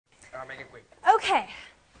Okay.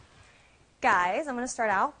 Guys, I'm going to start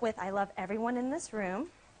out with I love everyone in this room.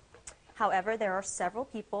 However, there are several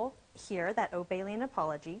people here that owe Bayleigh an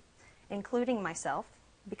apology, including myself,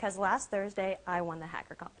 because last Thursday I won the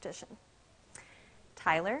hacker competition.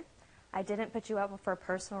 Tyler, I didn't put you up for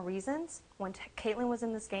personal reasons. When Caitlin was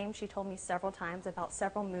in this game, she told me several times about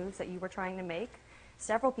several moves that you were trying to make,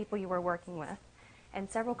 several people you were working with, and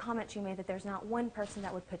several comments you made that there's not one person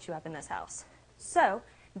that would put you up in this house. So,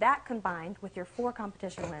 that combined with your 4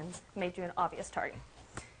 competition wins made you an obvious target.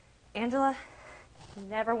 Angela,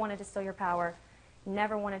 never wanted to steal your power,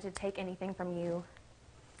 never wanted to take anything from you.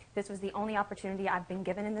 This was the only opportunity I've been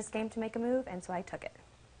given in this game to make a move, and so I took it.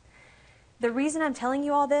 The reason I'm telling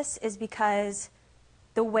you all this is because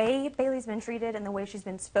the way Bayleigh's been treated and the way she's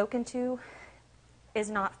been spoken to is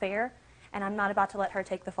not fair, and I'm not about to let her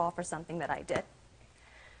take the fall for something that I did.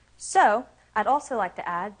 So, I'd also like to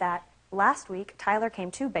add that last week, Tyler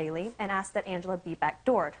came to Bayleigh and asked that Angela be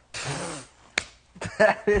backdoored.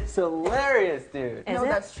 That is hilarious, dude. No,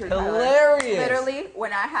 that's true. Hilarious. Tyler. Literally,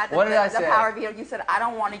 when I had the power veto, you said, I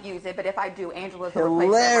don't want to use it, but if I do, Angela's the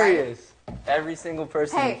replacement. Hilarious. Right? Every single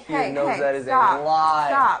person here knows that is stop, a lie.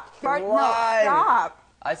 Stop. It's a lie. No, stop.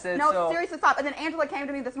 I said no, so. No, seriously, stop. And then Angela came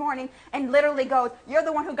to me this morning and literally goes, you're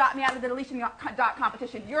the one who got me out of the deletion dot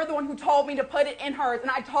competition. You're the one who told me to put it in hers,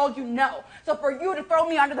 and I told you no. So for you to throw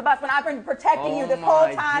me under the bus when I've been protecting you this whole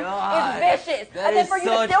time is vicious. And then for you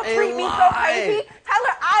to still treat me so crazy,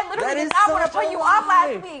 Tyler, I literally did not want to put you off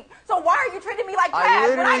last week. So why are you treating me like trash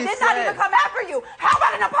when I did not even come after you? How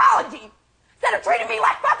about an apology? Instead of treating me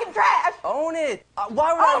like fucking trash. Own it.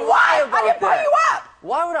 Why would I lie about that? I didn't put you up.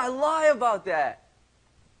 Why would I lie about that?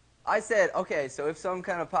 I said, okay, so if some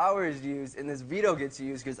kind of power is used and this veto gets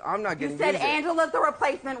used because I'm not getting used. You said Angela's the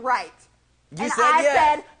replacement, right? You said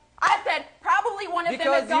yes. I said probably one of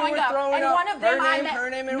them is going up, and one of them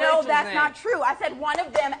her name and no, Rachel's that's name. not true. I said one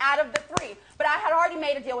of them out of the 3, but I had already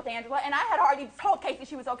made a deal with Angela, and I had already told Casey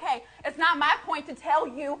she was okay. It's not my point to tell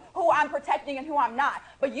you who I'm protecting and who I'm not,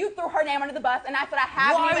 but you threw her name under the bus, and I said I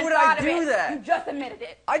haven't even thought of it. Why would I do that? You just admitted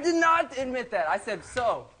it. I did not admit that. I said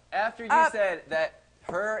so. After you said that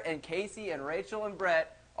her and Casey and Rachel and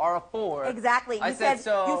Brett are a 4. Exactly. You said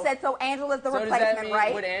so Angela's the replacement, does that mean,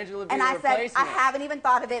 right? Would Angela be and the I replacement? said, I haven't even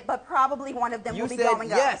thought of it, but probably one of them will be going up. You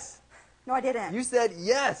said yes. No, I didn't. You said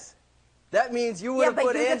yes. That means you would have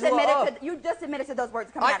put Angela up. You just admitted to those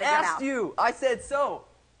words coming out of your mouth. I asked you. I said so.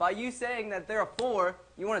 By you saying that they're a 4,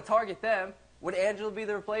 you want to target them. Would Angela be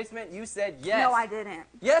the replacement? You said yes. No, I didn't.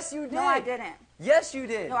 Yes, you did. No, I didn't. Yes, you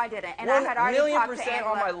did. No, I didn't. And I had already talked to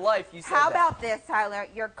Angela. on my life you said How about this, Tyler?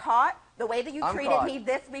 You're caught. The way that you treated me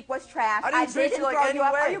this week was trash. I didn't throw you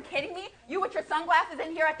up. Are you kidding me? You with your sunglasses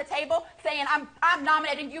in here at the table saying I'm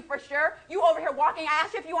nominating you for sure. You over here walking. I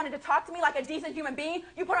asked you if you wanted to talk to me like a decent human being.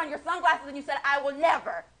 You put on your sunglasses and you said, I will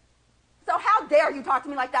never. So how dare you talk to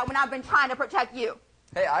me like that when I've been trying to protect you?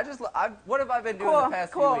 Hey, what have I been doing the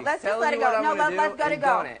past few weeks? Let's just let it go. No, let's let it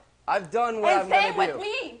go. I've done what I'm going to do. And same with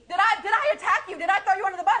me. Did I attack you? Did I throw you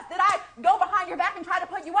under the bus? Did I go behind your back and try to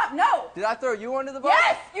put you up? No. Did I throw you under the bus?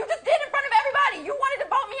 Yes, you just did in front of everybody. You wanted to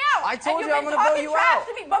vote me out. I told you I'm going to vote you out.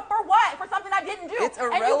 To me, but for what? For something I didn't do. It's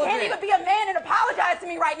irrelevant. And you can't even be a man and apologize to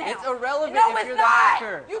me right now. It's irrelevant if you're the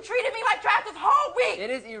hacker. You treated me like trash this whole week.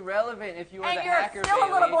 It is irrelevant if you are the hacker, And you're still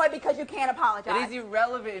a little boy because you can't apologize. It is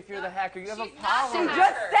irrelevant if you're the hacker. You have a power. She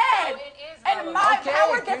just said. And my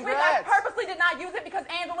power this week, I purposely did not use it because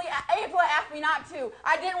Angela asked me not to.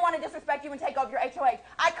 I didn't want to disrespect you and take over your HOH.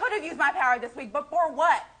 I could have used my power this week, but for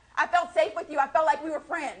what? I felt safe with you. I felt like we were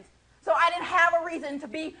friends. So I didn't have a reason to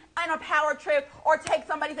be on a power trip or take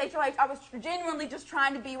somebody's HOH. I was genuinely just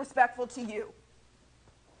trying to be respectful to you.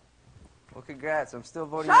 Well, congrats. I'm still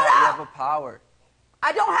voting you out. You have a power.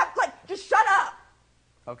 I don't have, just shut up.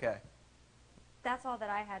 Okay. That's all that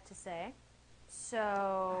I had to say.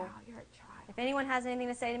 So, if anyone has anything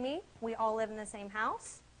to say to me, we all live in the same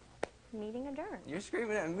house. Meeting adjourned. You're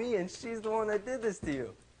screaming at me, and she's the one that did this to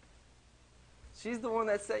you. She's the one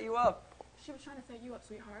that set you up. She was trying to set you up,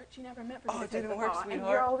 sweetheart. She never meant for you to take the work, fall. sweetheart. And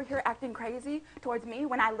you're over here acting crazy towards me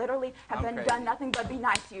when I literally have done nothing but be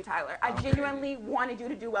nice to you, Tyler. I genuinely wanted you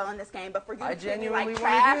to do well in this game, but for you to treat me like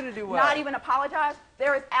trash, not even apologize,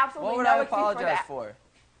 there is absolutely no excuse for that. What would I apologize for?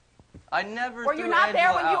 I never Were you not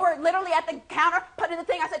there when you were literally at the counter putting the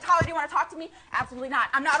thing? I said, Tyler, do you want to talk to me? Absolutely not.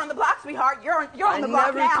 I'm not on the block, sweetheart. You're on the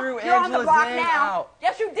block now. You're on the block now.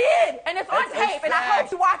 Yes, you did. And it's on tape. And I hope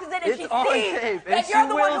she watches it and she sees that you're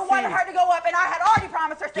the one who wanted her to go up and I had already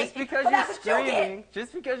promised her safety.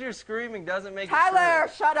 Just because you're screaming doesn't make it Tyler,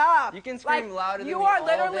 shut up. You can scream louder than me You are all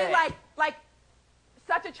literally day. like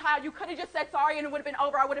such a child. You could have just said sorry and it would have been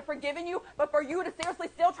over. I would have forgiven you. But for you to seriously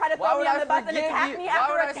still try to Why throw me would on I the bus and forgive attack you? me Why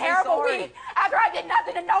after would I a say terrible sorry? week, after I did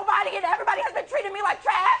nothing to nobody and everybody has been treating me like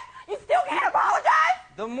trash, you still can't apologize?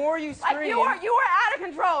 The more you scream... Like, you are out of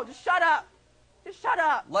control. Just shut up. Just shut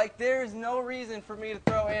up. Like, there's no reason for me to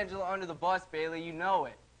throw Angela under the bus, Bayleigh. You know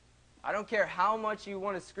it. I don't care how much you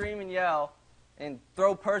want to scream and yell and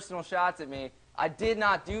throw personal shots at me. I did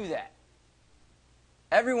not do that.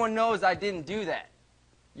 Everyone knows I didn't do that.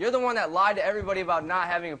 You're the one that lied to everybody about not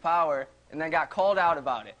having a power and then got called out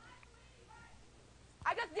about it.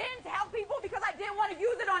 I just didn't tell people because I didn't want to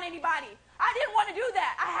use it on anybody. I didn't want to do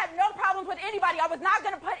that. I had no problems with anybody. I was not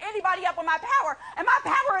going to put anybody up on my power. And my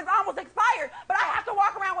power is almost expired. But I have to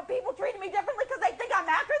walk around with people treating me differently because they think I'm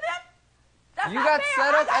after them? That's You not got fair.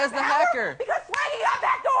 set up I got as the power hacker. Because Swaggy got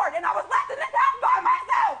backdoored and I was left in the town by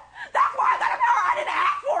myself. That's why I got a power. I didn't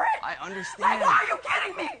ask for it. I understand. Like, why are you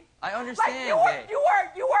kidding me? I understand, Like, you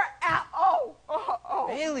were out.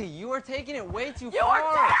 Bayleigh, you are taking it way too You far.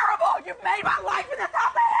 are terrible. You've made my life in the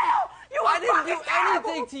top of hell. You are I didn't do fucking terrible.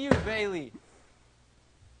 anything to you, Bayleigh.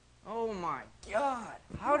 Oh my God.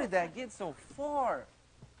 How did that get so far?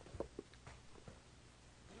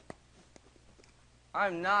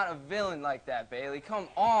 I'm not a villain like that, Bayleigh. Come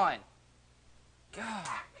on. God.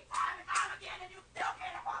 Time and time again, and you still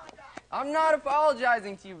can't apologize. I'm not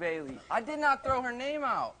apologizing to you, Bayleigh. I did not throw her name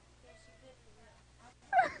out.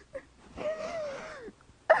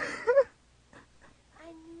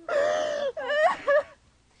 I knew.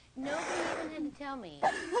 Nobody even had to tell me.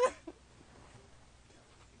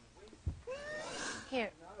 Here.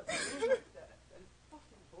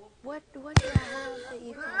 What do I have that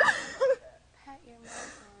you can pat your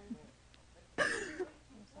mouth on?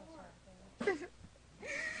 I'm so sorry, baby.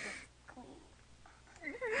 It's clean.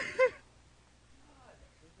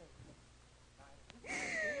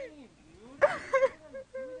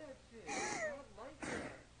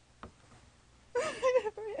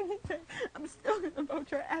 I'm still gonna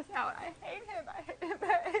vote your ass out. I hate him. I hate him.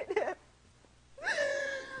 I hate him.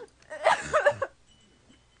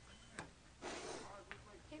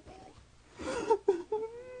 Here, Bailey.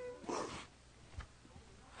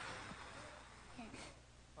 Here.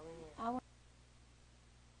 I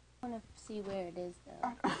want to see where it is,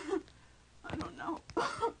 though. I don't know.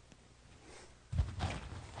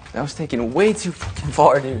 That was taken way too fucking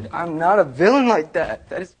far, dude. I'm not a villain like that.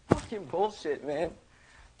 That is fucking bullshit, man.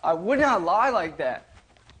 I would not lie like that.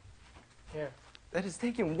 Here. That is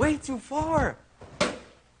taken way too far.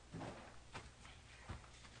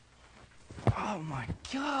 Oh my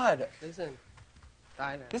God. Listen,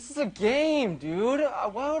 Tyler. This is a game, dude.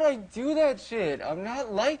 Why would I do that shit? I'm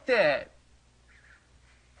not like that.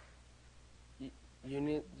 You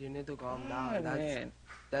need to calm God, down. man.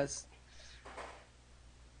 That's.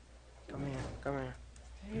 Come here.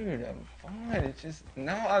 Dude, I'm fine. It's just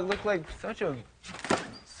now I look like such a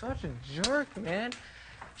jerk, man.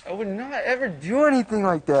 I would not ever do anything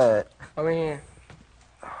like that. Come here.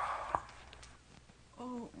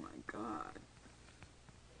 Oh my God.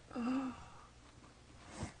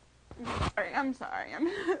 I'm sorry.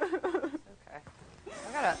 Okay.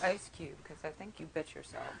 I got an ice cube because I think you bit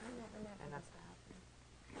yourself. And that's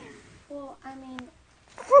Well, I mean,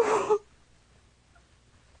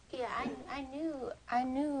 yeah, I knew, I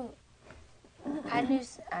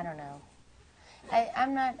don't know.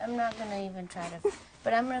 I'm not gonna even try to,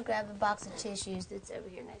 but I'm gonna grab a box of tissues that's over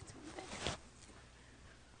here next to me.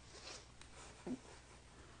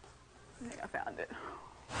 I think I found it.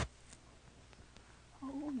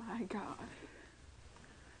 Oh my God.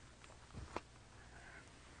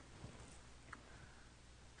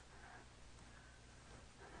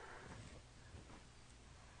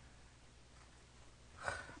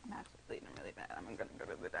 I'm actually bleeding really bad. I'm gonna go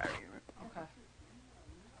to the diary room. okay.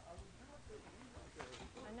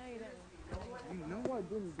 I know you didn't. You know I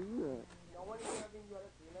didn't do that.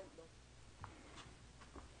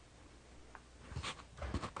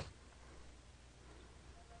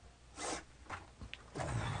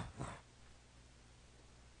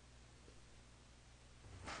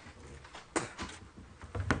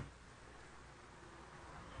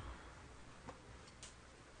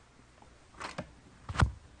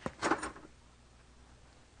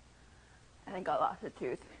 I think I lost a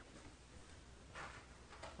tooth.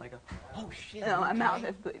 Like a, oh shit. No, my okay. mouth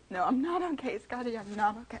is bleeding. No, I'm not okay, Scotty. I'm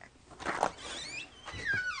not okay.